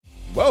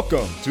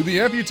Welcome to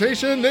the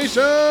Amputation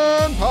Nation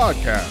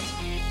podcast.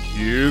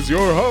 Here's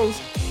your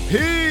host,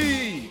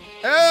 PLG.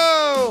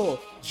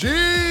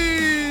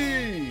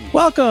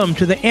 Welcome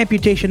to the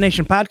Amputation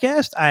Nation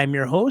podcast. I'm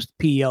your host,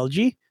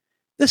 PLG.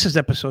 This is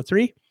episode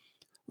 3.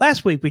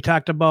 Last week, we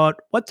talked about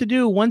what to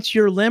do once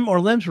your limb or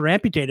limbs were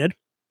amputated.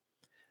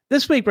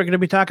 This week, we're going to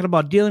be talking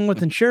about dealing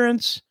with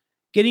insurance,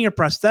 getting your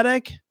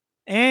prosthetic,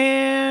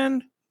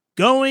 and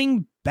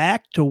going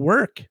back to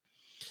work.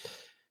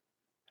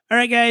 All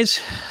right, guys,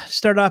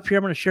 start off here.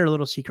 I'm going to share a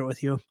little secret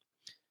with you.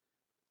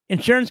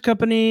 Insurance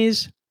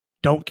companies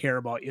don't care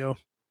about you.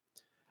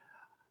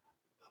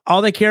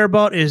 All they care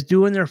about is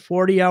doing their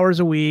 40 hours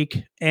a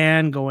week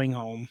and going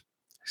home.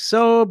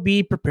 So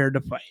be prepared to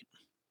fight.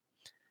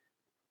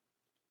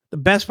 The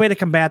best way to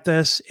combat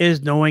this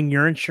is knowing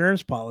your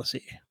insurance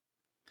policy.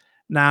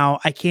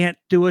 Now, I can't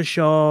do a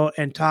show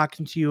and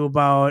talking to you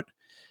about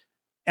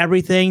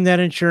everything that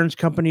insurance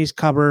companies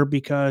cover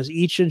because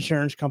each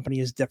insurance company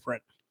is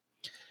different.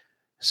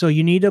 So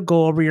you need to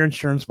go over your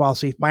insurance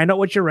policy, find out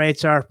what your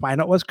rights are, find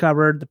out what's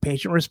covered, the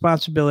patient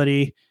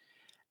responsibility.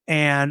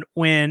 And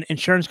when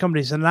insurance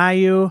companies deny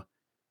you,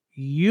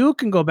 you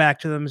can go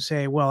back to them and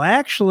say, well,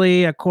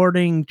 actually,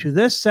 according to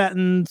this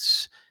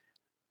sentence,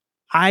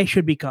 I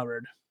should be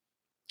covered.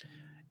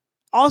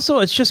 Also,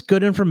 it's just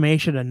good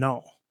information to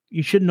know.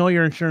 You should know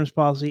your insurance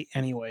policy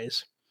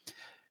anyways.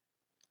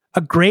 A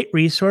great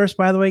resource,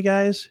 by the way,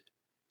 guys,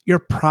 your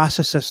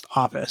prosthetics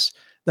office.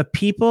 The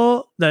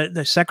people,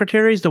 the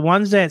secretaries, the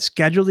ones that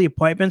schedule the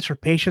appointments for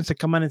patients to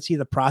come in and see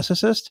the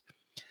prosthetist,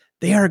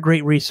 they are a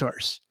great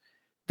resource.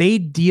 They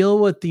deal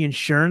with the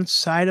insurance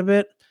side of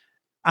it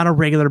on a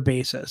regular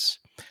basis.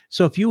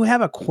 So if you have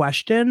a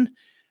question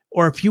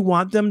or if you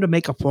want them to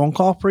make a phone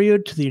call for you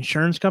to the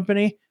insurance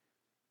company,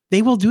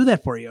 they will do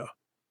that for you.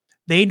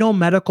 They know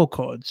medical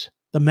codes.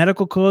 The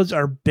medical codes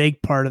are a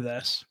big part of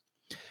this.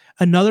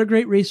 Another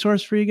great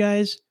resource for you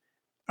guys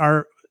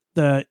are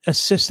the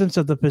assistants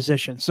of the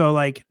physician. So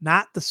like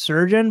not the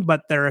surgeon,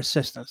 but their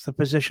assistants, the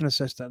physician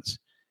assistants.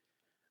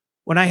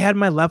 When I had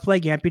my left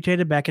leg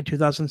amputated back in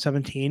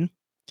 2017,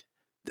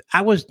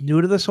 I was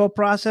new to this whole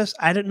process.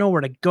 I didn't know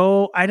where to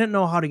go. I didn't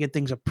know how to get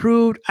things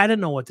approved. I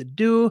didn't know what to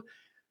do.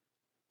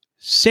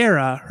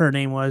 Sarah, her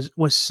name was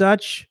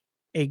such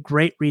a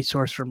great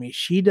resource for me.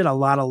 She did a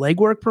lot of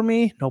legwork for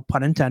me, no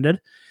pun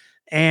intended.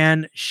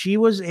 And she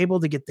was able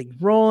to get things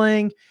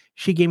rolling.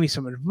 She gave me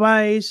some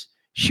advice.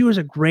 She was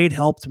a great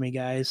help to me,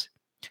 guys.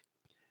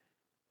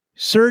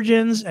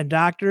 Surgeons and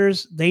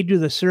doctors, they do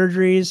the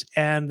surgeries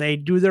and they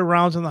do their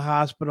rounds in the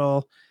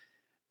hospital,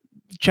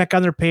 check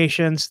on their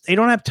patients. They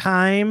don't have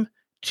time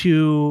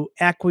to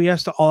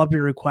acquiesce to all of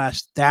your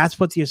requests. That's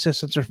what the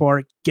assistants are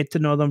for. Get to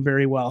know them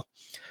very well.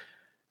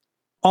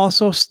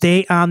 Also,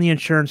 stay on the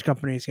insurance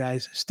companies,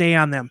 guys. Stay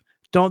on them.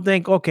 Don't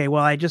think, okay,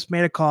 well, I just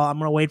made a call. I'm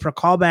going to wait for a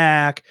call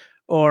back,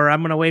 or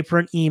I'm going to wait for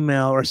an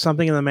email or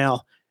something in the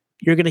mail.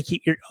 You're going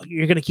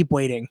to keep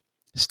waiting.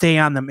 Stay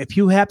on them. If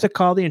you have to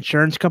call the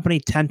insurance company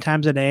 10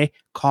 times a day,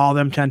 call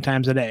them 10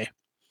 times a day.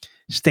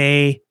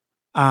 Stay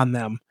on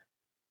them.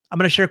 I'm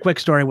going to share a quick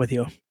story with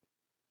you.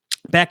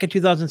 Back in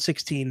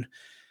 2016,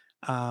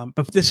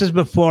 but this is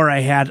before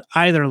I had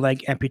either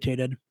leg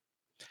amputated.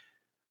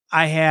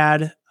 I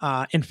had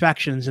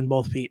infections in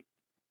both feet,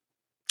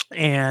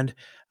 and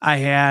I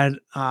had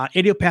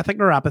idiopathic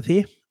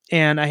neuropathy,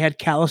 and I had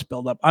callus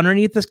buildup.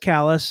 Underneath this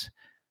callus,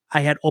 I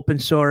had open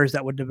sores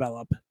that would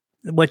develop,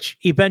 which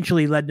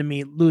eventually led to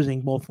me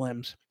losing both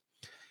limbs.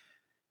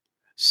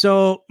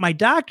 So my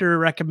doctor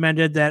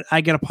recommended that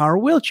I get a power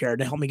wheelchair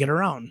to help me get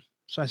around.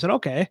 So I said,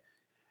 okay.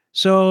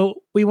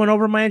 So we went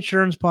over my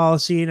insurance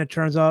policy, and it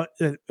turns out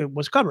it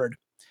was covered.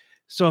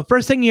 So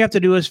first thing you have to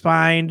do is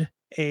find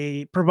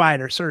a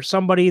provider, so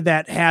somebody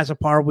that has a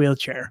power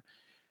wheelchair,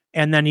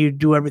 and then you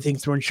do everything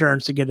through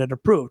insurance to get it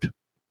approved.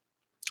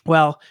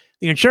 Well,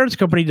 the insurance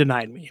company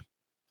denied me,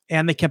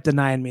 and they kept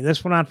denying me.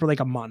 This went on for like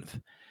a month.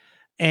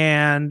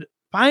 And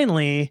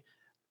finally,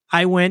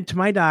 I went to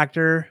my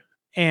doctor,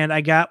 and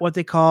I got what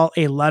they call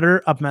a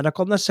letter of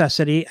medical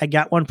necessity. I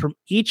got one from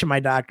each of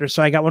my doctors.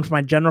 So I got one from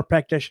my general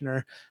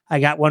practitioner. I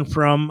got one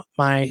from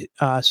my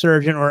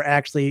surgeon, or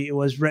actually it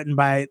was written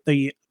by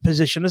the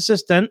physician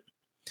assistant.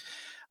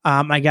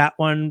 I got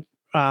one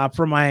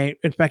from my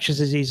infectious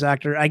disease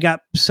doctor. I got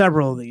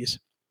several of these.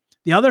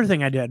 The other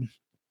thing I did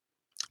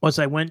was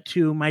I went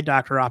to my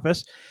doctor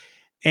office,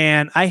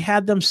 and I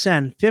had them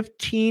send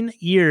 15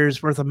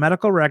 years worth of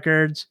medical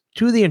records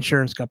to the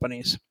insurance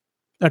companies,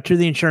 or to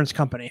the insurance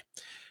company.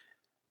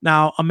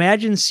 Now,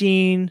 imagine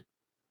seeing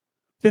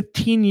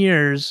 15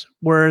 years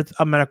worth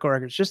of medical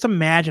records. Just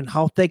imagine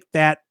how thick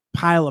that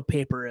pile of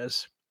paper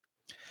is.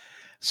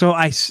 So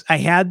I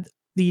had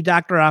the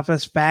doctor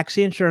office fax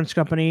the insurance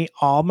company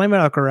all my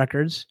medical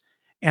records,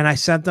 and I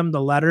sent them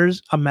the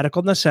letters of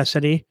medical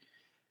necessity,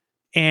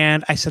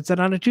 and I sent that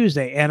on a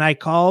Tuesday. And I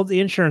called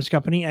the insurance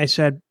company. I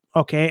said,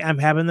 okay, I'm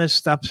having this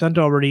stuff sent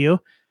over to you.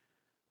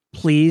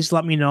 Please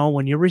let me know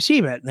when you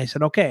receive it. And they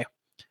said, okay.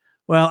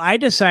 Well, I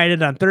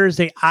decided on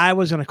Thursday I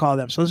was going to call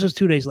them. So this was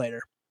 2 days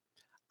later.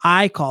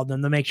 I called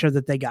them to make sure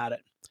that they got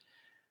it.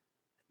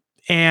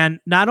 And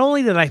not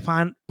only did I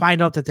find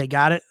out that they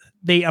got it,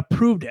 they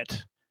approved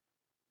it.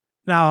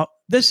 Now,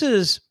 this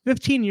is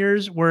 15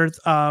 years worth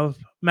of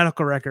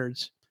medical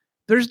records.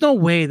 There's no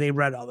way they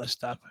read all this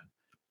stuff.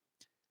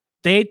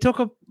 They took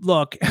a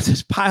look at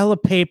this pile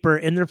of paper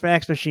in their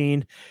fax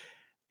machine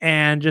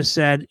and just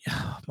said,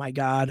 oh my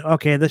God,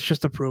 okay, let's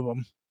just approve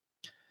them.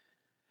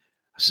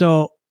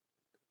 So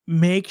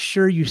make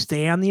sure you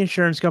stay on the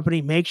insurance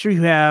company. Make sure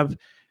you have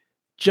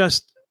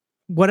just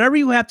whatever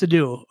you have to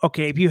do.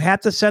 Okay, if you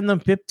have to send them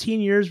 15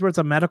 years worth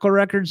of medical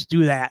records,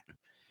 do that.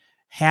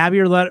 Have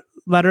your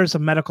letters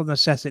of medical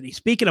necessity.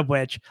 Speaking of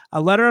which,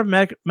 a letter of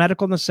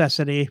medical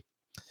necessity.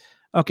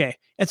 Okay,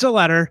 it's a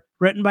letter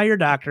written by your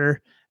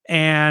doctor,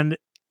 and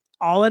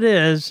all it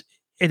is,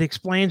 it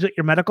explains what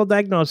your medical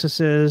diagnosis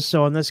is.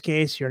 So in this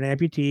case, you're an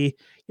amputee,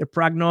 your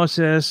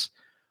prognosis,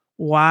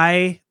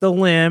 why the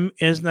limb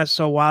is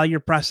necessary,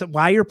 so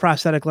why your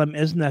prosthetic limb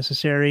is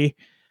necessary,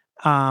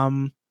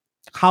 how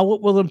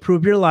it will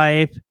improve your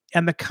life,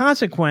 and the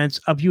consequence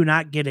of you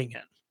not getting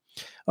it.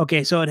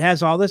 Okay, so it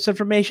has all this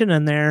information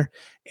in there,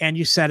 and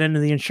you set into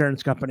the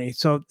insurance company.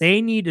 So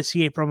they need to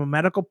see it from a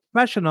medical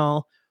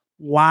professional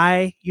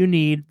why you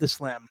need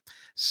this limb.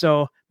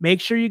 So make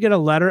sure you get a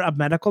letter of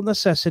medical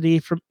necessity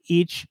from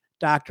each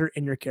doctor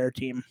in your care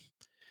team.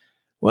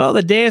 Well,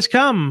 the day has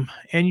come,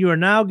 and you are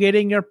now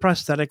getting your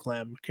prosthetic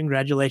limb.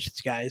 Congratulations,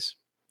 guys.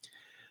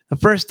 The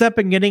first step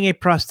in getting a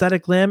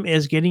prosthetic limb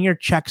is getting your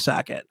check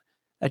socket.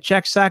 A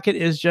check socket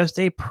is just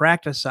a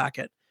practice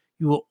socket.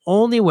 You will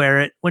only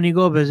wear it when you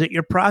go visit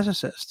your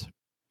prosthetist.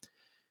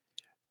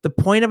 The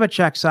point of a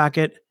check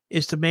socket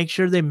is to make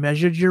sure they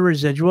measured your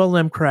residual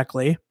limb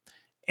correctly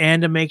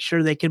and to make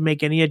sure they can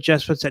make any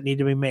adjustments that need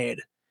to be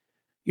made.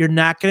 You're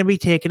not going to be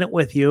taking it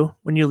with you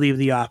when you leave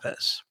the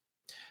office.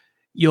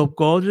 You'll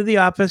go to the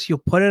office, you'll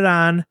put it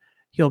on,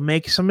 you'll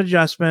make some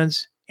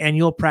adjustments, and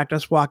you'll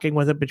practice walking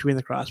with it between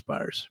the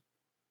crossbars.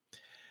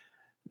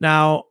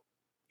 Now,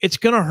 it's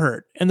going to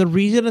hurt. And the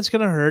reason it's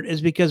going to hurt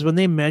is because when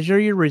they measure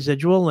your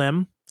residual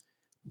limb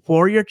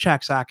for your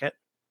check socket,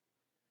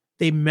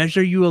 they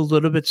measure you a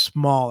little bit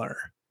smaller.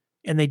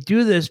 And they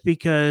do this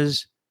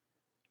because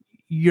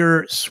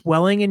your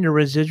swelling in your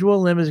residual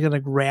limb is going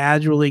to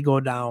gradually go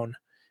down.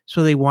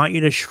 So they want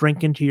you to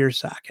shrink into your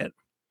socket.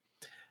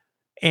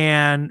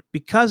 And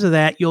because of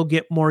that, you'll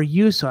get more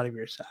use out of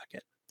your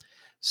socket.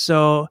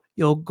 So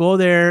you'll go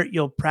there,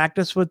 you'll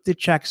practice with the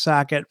check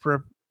socket for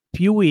a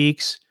few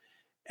weeks,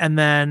 and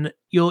then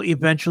you'll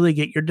eventually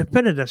get your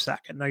definitive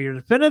socket. Now, your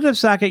definitive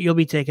socket you'll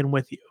be taking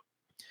with you.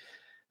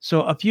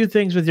 So a few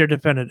things with your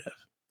definitive.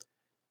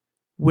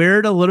 Wear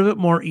it a little bit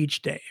more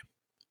each day.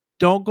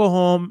 Don't go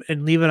home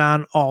and leave it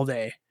on all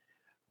day.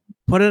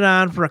 Put it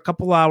on for a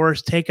couple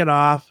hours, take it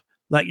off,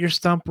 let your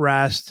stump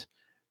rest,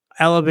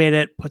 elevate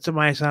it, put some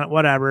ice on it,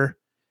 whatever.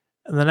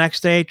 And the next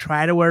day,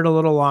 try to wear it a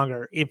little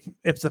longer.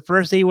 If the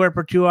first day you wear it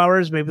for 2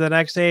 hours, maybe the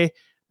next day,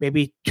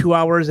 maybe 2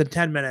 hours and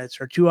 10 minutes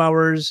or 2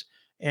 hours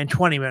and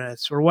 20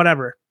 minutes or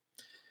whatever.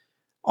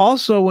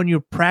 Also, when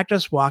you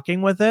practice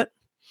walking with it,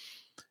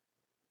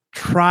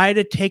 try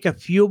to take a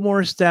few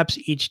more steps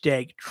each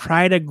day.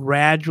 Try to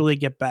gradually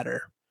get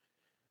better.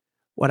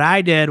 What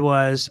I did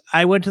was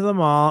I went to the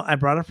mall. I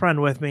brought a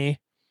friend with me,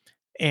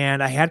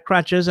 and I had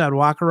crutches. I'd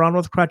walk around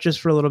with crutches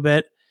for a little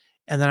bit,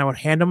 and then I would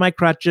hand him my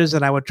crutches,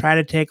 and I would try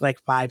to take like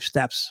 5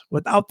 steps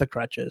without the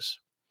crutches.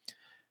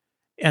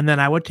 And then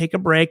I would take a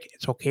break.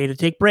 It's okay to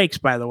take breaks,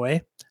 by the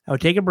way. I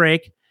would take a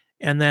break,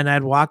 and then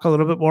I'd walk a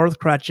little bit more with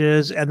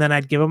crutches, and then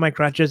I'd give him my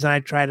crutches, and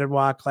I'd try to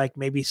walk like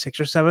maybe 6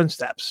 or 7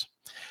 steps.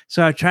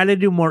 So I try to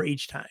do more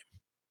each time.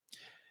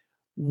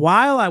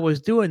 While I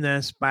was doing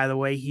this, by the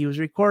way, he was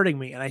recording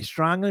me, and I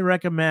strongly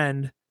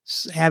recommend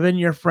having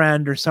your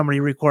friend or somebody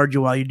record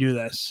you while you do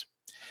this.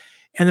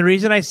 And the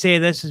reason I say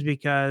this is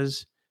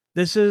because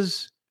this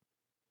is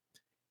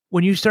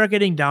when you start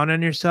getting down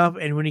on yourself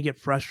and when you get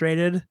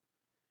frustrated,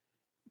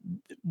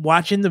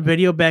 watching the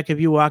video back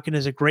of you walking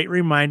is a great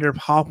reminder of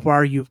how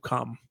far you've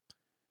come.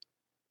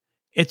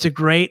 It's a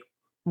great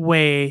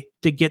way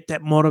to get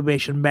that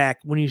motivation back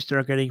when you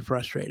start getting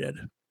frustrated.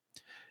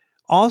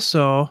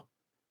 Also,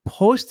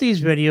 post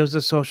these videos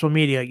to social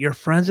media. Your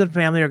friends and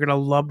family are going to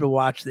love to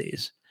watch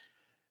these.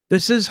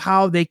 This is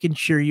how they can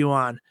cheer you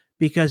on,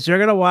 because they're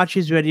going to watch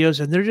these videos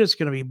and they're just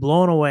going to be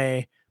blown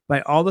away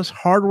by all this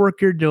hard work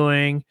you're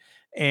doing.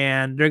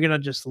 And they're going to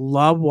just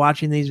love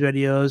watching these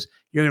videos.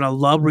 You're going to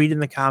love reading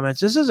the comments.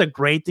 This is a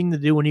great thing to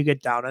do when you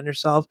get down on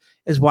yourself,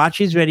 is watch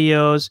these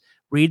videos,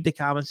 read the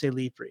comments they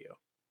leave for you.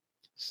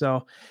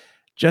 So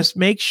just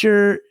make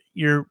sure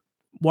you're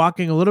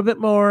walking a little bit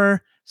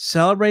more,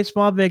 celebrate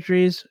small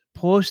victories,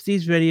 post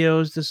these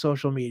videos to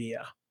social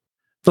media.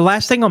 The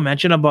last thing I'll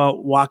mention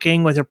about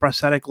walking with a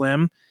prosthetic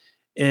limb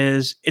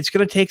is it's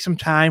going to take some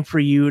time for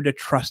you to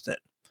trust it.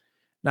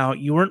 Now,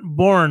 you weren't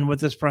born with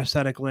this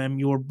prosthetic limb.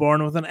 You were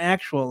born with an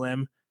actual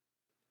limb.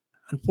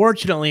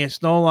 Unfortunately,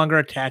 it's no longer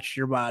attached to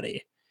your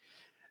body.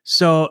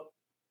 So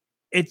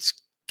it's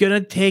going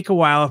to take a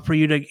while for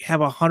you to have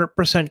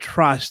 100%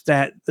 trust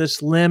that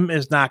this limb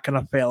is not going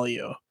to fail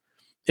you.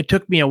 It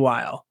took me a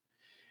while.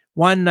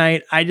 One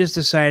night, I just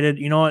decided,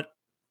 you know what?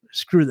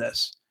 Screw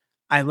this.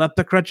 I left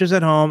the crutches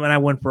at home and I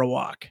went for a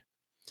walk.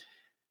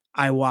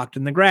 I walked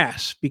in the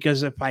grass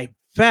because if I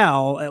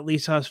fell, at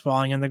least I was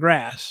falling in the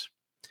grass.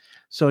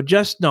 So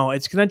just know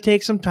it's going to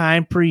take some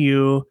time for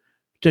you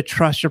to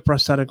trust your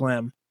prosthetic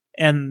limb,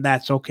 and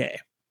that's okay.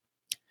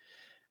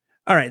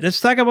 All right,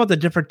 let's talk about the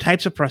different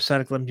types of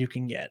prosthetic limbs you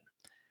can get.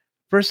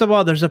 First of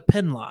all, there's a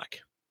pin lock.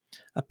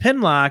 A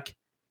pin lock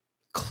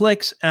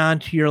clicks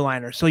onto your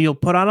liner. So you'll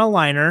put on a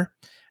liner,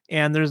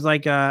 and there's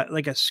like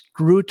a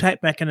screw type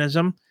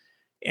mechanism.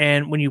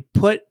 And when you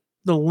put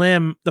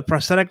the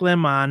prosthetic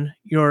limb on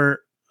your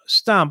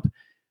stump,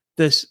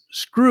 this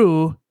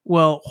screw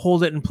will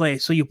hold it in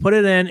place. So you put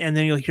it in, and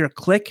then you'll hear a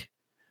click,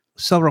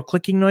 several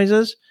clicking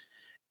noises,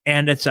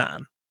 and it's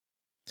on.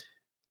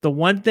 The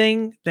one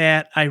thing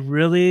that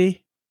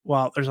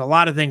there's a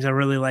lot of things I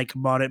really like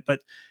about it, but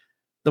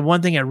the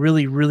one thing I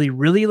really, really,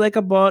 really like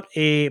about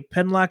a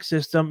pin lock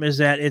system is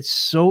that it's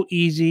so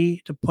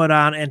easy to put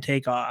on and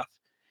take off.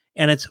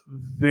 And it's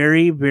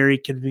very, very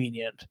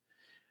convenient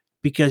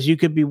because you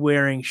could be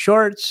wearing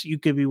shorts, you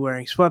could be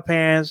wearing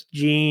sweatpants,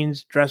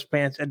 jeans, dress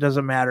pants. It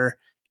doesn't matter.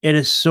 It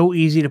is so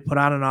easy to put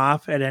on and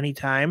off at any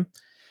time.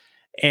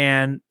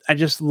 And I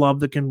just love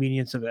the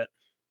convenience of it.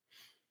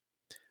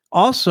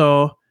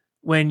 Also,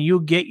 when you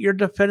get your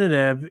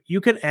definitive,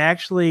 you can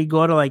actually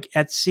go to like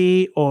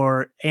Etsy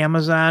or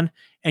Amazon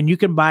and you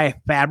can buy a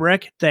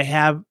fabric to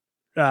have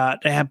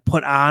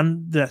put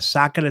on the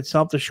socket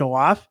itself to show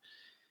off.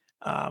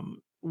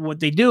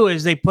 What they do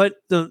is they put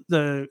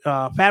the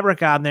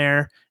fabric on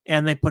there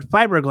and they put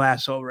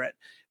fiberglass over it.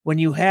 When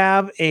you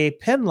have a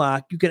pin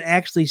lock, you can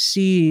actually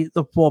see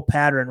the full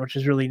pattern, which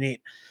is really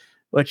neat.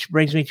 Which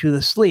brings me to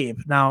the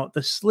sleeve. Now,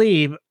 the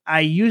sleeve, I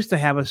used to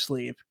have a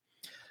sleeve.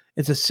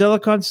 It's a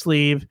silicone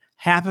sleeve.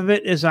 Half of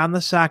it is on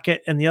the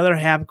socket, and the other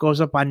half goes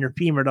up on your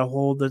femur to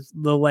hold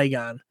the leg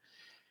on.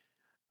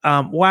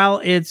 While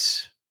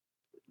it's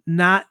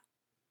not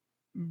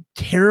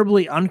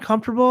terribly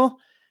uncomfortable,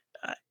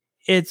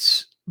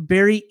 it's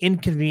very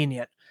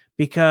inconvenient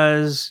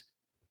because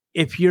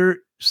if you're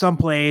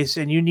someplace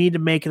and you need to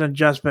make an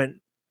adjustment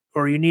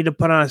or you need to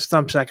put on a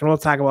stump sack, and we'll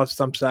talk about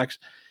stump sacks,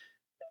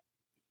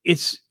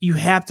 you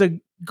have to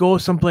go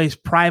someplace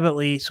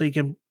privately so you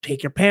can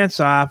take your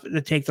pants off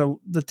to take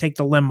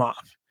the limb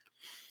off.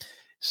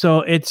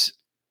 So it's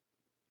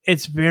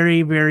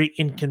very, very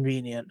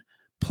inconvenient.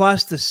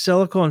 Plus, the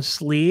silicone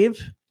sleeve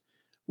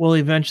will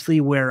eventually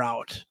wear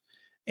out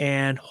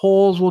and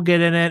holes will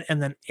get in it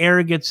and then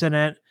air gets in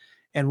it.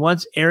 And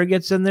once air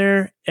gets in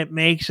there, it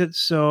makes it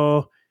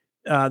so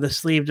the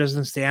sleeve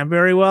doesn't stand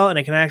very well and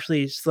it can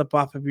actually slip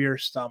off of your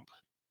stump.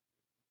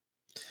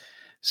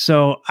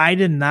 So I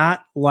did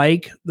not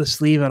like the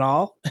sleeve at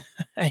all.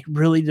 I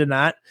really did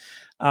not.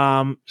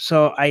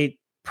 So I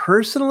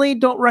personally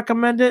don't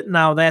recommend it.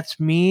 Now that's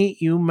me.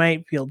 You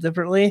might feel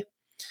differently.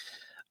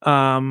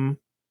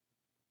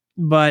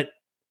 But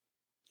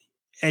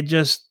it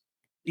just,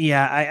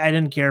 I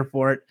didn't care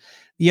for it.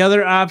 The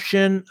other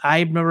option,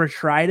 I've never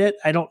tried it.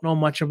 I don't know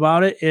much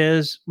about it,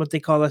 is what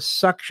they call a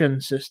suction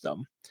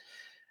system.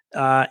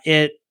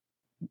 It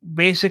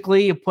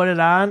basically, you put it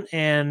on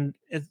and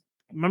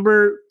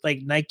remember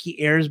like Nike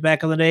Airs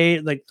back in the day,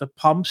 like the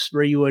pumps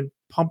where you would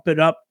pump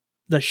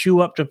the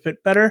shoe up to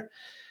fit better.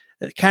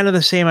 It's kind of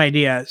the same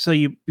idea. So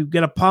you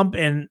get a pump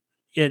and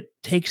it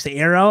takes the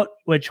air out,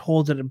 which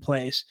holds it in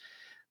place.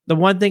 The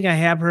one thing I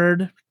have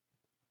heard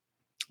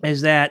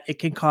is that it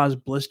can cause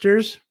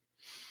blisters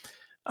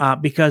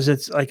because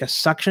it's like a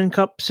suction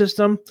cup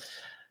system.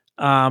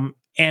 And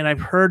I've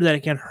heard that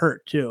it can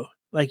hurt too.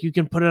 Like you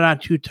can put it on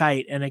too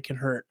tight and it can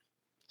hurt.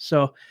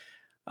 So,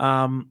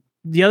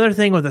 the other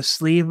thing with a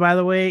sleeve, by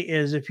the way,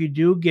 is if you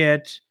do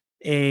get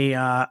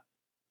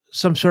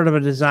some sort of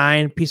a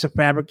design piece of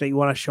fabric that you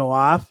want to show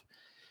off,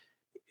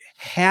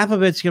 half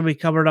of it's going to be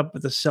covered up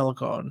with the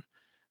silicone.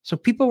 So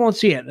people won't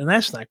see it, and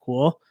that's not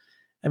cool.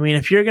 I mean,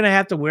 if you're going to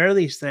have to wear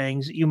these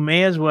things, you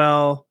may as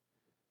well,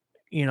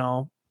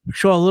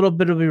 show a little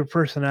bit of your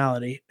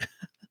personality.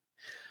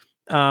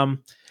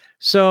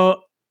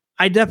 So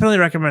I definitely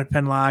recommend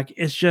pin lock.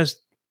 It's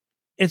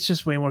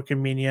just way more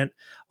convenient.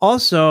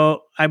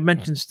 Also, I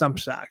mentioned stump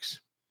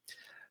socks.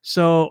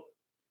 So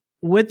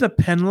with the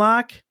pin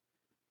lock,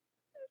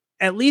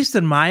 at least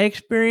in my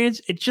experience,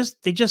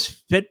 they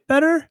just fit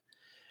better.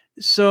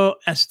 So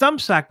a stump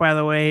sock, by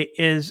the way,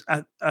 is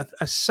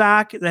a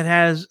sock that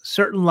has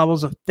certain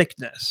levels of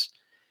thickness.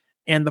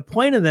 And the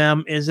point of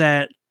them is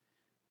that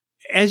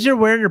as you're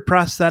wearing your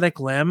prosthetic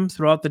limb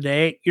throughout the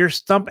day, your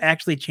stump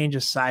actually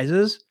changes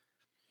sizes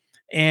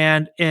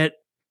and it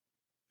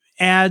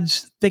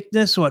adds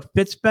thickness so it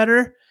fits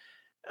better.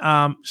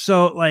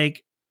 So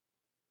like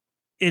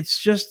it's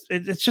just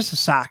a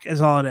sock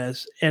is all it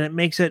is. And it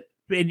makes it,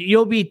 and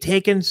you'll be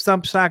taking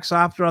stump socks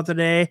off throughout the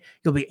day.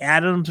 You'll be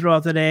adding them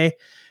throughout the day.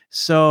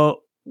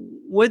 So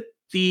with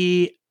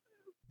the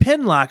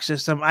pin lock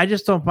system, I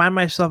just don't find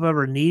myself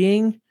ever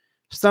needing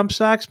stump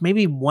socks.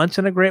 Maybe once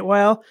in a great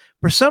while.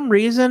 For some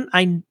reason,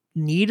 I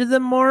needed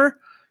them more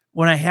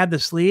when I had the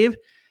sleeve.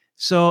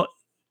 So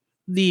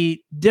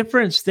the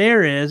difference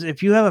there is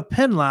if you have a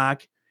pin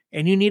lock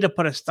and you need to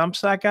put a stump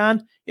sock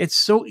on, it's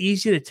so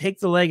easy to take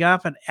the leg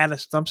off and add a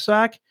stump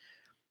sock.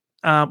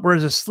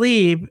 Whereas a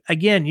sleeve,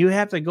 again, you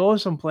have to go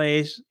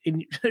someplace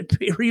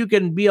where you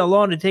can be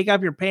alone to take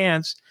off your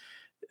pants,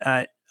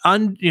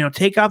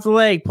 take off the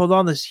leg, pull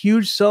down this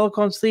huge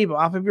silicone sleeve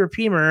off of your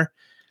femur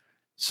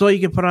so you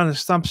can put on a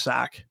stump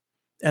sock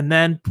and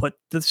then put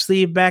the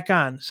sleeve back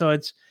on. So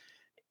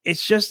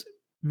it's just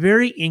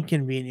very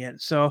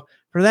inconvenient. So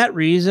for that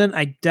reason,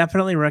 I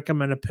definitely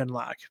recommend a pin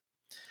lock.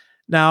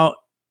 Now,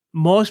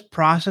 most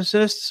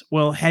prosthetists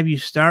will have you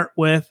start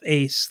with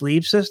a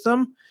sleeve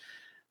system.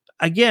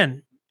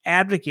 Again,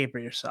 advocate for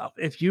yourself.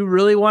 If you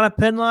really want a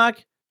pin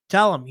lock,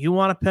 tell them you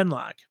want a pin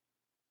lock.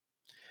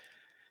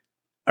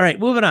 All right,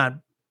 moving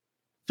on.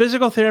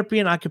 Physical therapy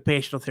and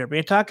occupational therapy.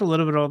 I talked a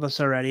little bit about this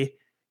already.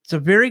 It's a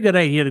very good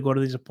idea to go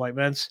to these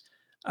appointments.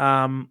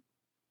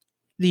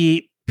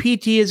 The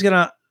PT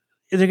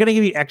they're going to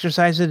give you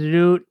exercises to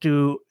do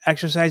to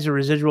exercise the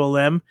residual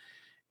limb.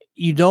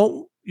 You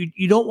don't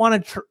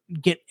want to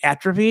get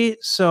atrophy,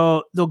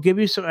 so they'll give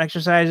you some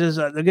exercises.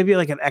 They'll give you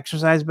like an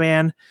exercise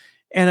band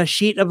and a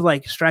sheet of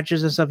like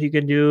stretches and stuff you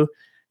can do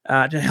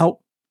to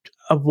help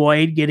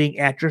avoid getting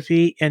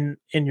atrophy in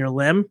your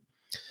limb.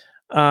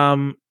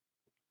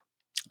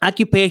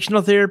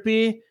 Occupational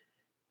therapy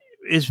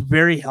is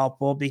very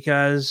helpful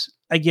because,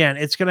 again,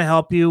 it's going to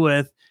help you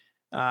with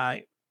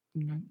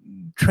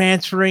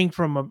transferring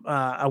from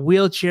a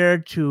wheelchair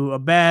to a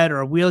bed or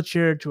a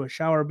wheelchair to a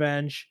shower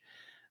bench,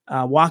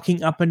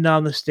 walking up and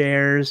down the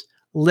stairs,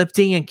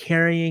 lifting and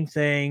carrying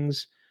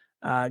things,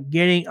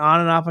 getting on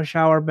and off a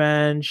shower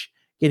bench,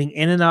 getting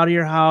in and out of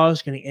your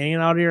house, getting in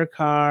and out of your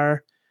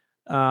car,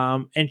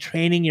 and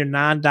training your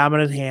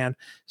non-dominant hand.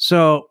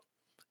 So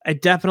I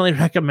definitely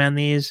recommend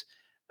these.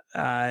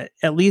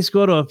 At least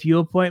go to a few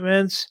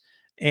appointments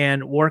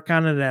and work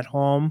on it at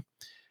home.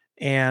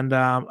 And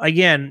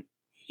again,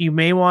 you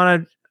may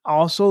want to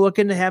also look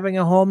into having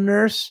a home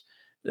nurse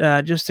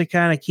just to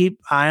kind of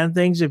keep eye on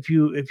things if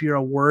you're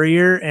a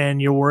worrier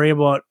and you're worried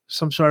about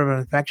some sort of an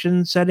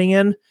infection setting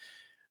in,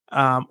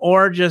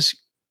 or just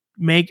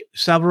make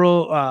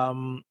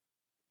several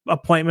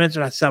appointments, or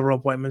not several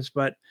appointments,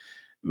 but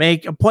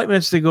make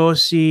appointments to go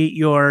see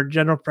your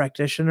general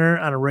practitioner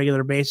on a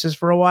regular basis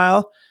for a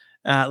while.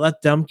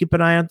 Let them keep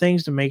an eye on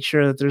things to make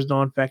sure that there's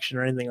no infection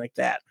or anything like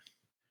that.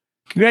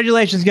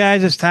 Congratulations,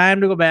 guys. It's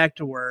time to go back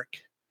to work.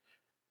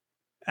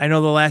 I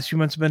know the last few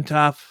months have been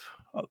tough,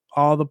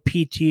 all the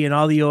PT and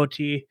all the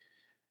OT.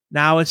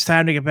 Now it's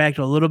time to get back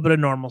to a little bit of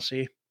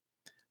normalcy.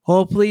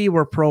 Hopefully you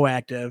were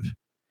proactive.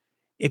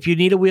 If you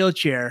need a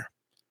wheelchair,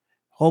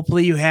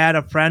 hopefully you had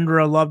a friend or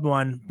a loved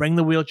one bring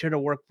the wheelchair to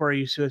work for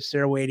you so it's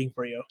there waiting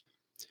for you.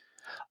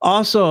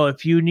 Also,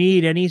 if you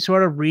need any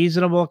sort of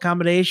reasonable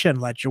accommodation,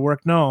 let your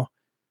work know.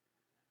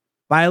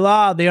 By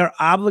law, they are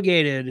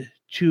obligated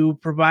to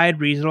provide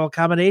reasonable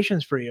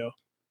accommodations for you.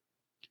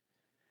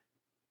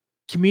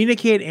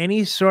 Communicate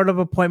any sort of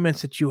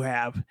appointments that you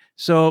have.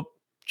 So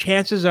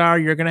chances are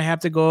you're going to have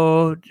to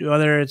go to,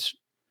 whether it's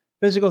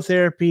physical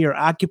therapy or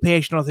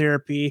occupational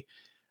therapy,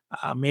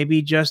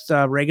 maybe just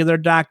a regular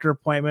doctor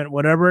appointment,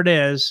 whatever it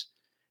is,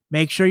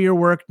 make sure your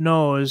work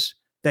knows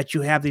that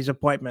you have these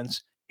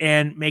appointments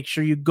and make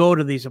sure you go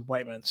to these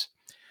appointments.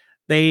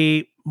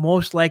 They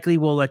most likely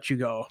will let you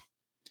go.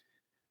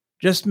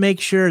 Just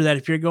make sure that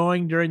if you're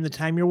going during the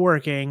time you're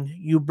working,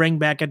 you bring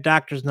back a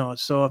doctor's note.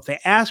 So if they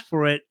ask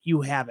for it,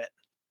 you have it.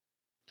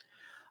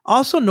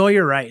 Also, know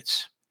your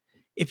rights.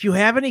 If you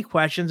have any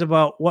questions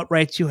about what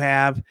rights you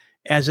have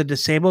as a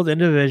disabled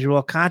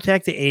individual,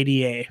 contact the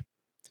ADA.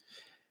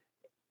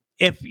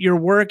 If your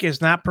work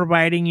is not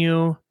providing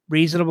you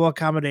reasonable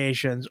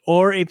accommodations,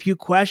 or if you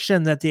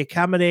question that the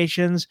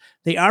accommodations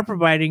they are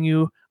providing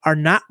you are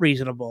not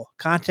reasonable,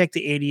 contact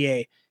the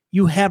ADA.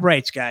 You have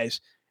rights,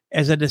 guys.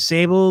 As a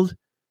disabled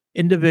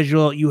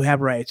individual, you have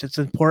rights. It's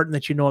important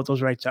that you know what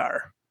those rights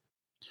are.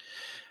 All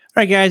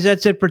right, guys,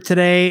 that's it for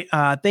today.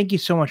 Thank you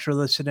so much for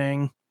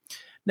listening.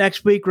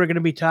 Next week, we're going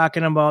to be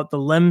talking about the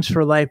Limbs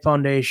for Life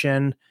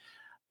Foundation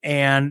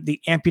and the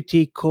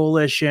Amputee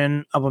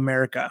Coalition of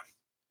America.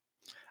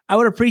 I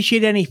would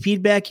appreciate any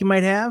feedback you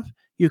might have.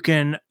 You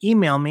can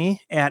email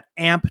me at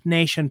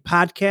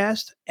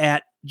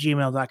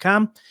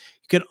ampnationpodcast@gmail.com.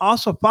 You can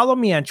also follow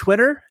me on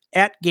Twitter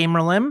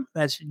 @GamerLimb.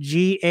 That's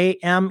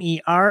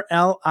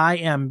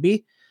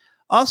GamerLimb.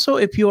 Also,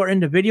 if you are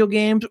into video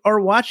games or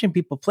watching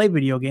people play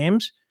video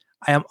games,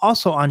 I am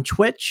also on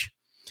Twitch.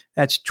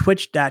 That's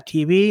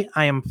twitch.tv.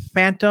 I am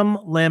Phantom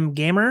Limb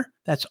Gamer.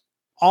 That's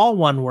all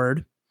one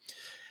word.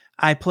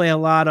 I play a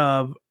lot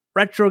of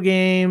retro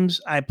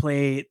games. I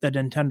play the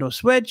Nintendo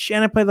Switch,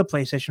 and I play the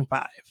PlayStation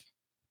 5.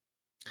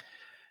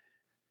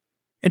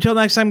 Until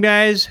next time,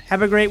 guys,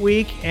 have a great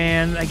week.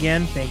 And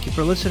again, thank you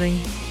for listening.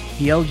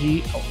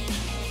 PLG out.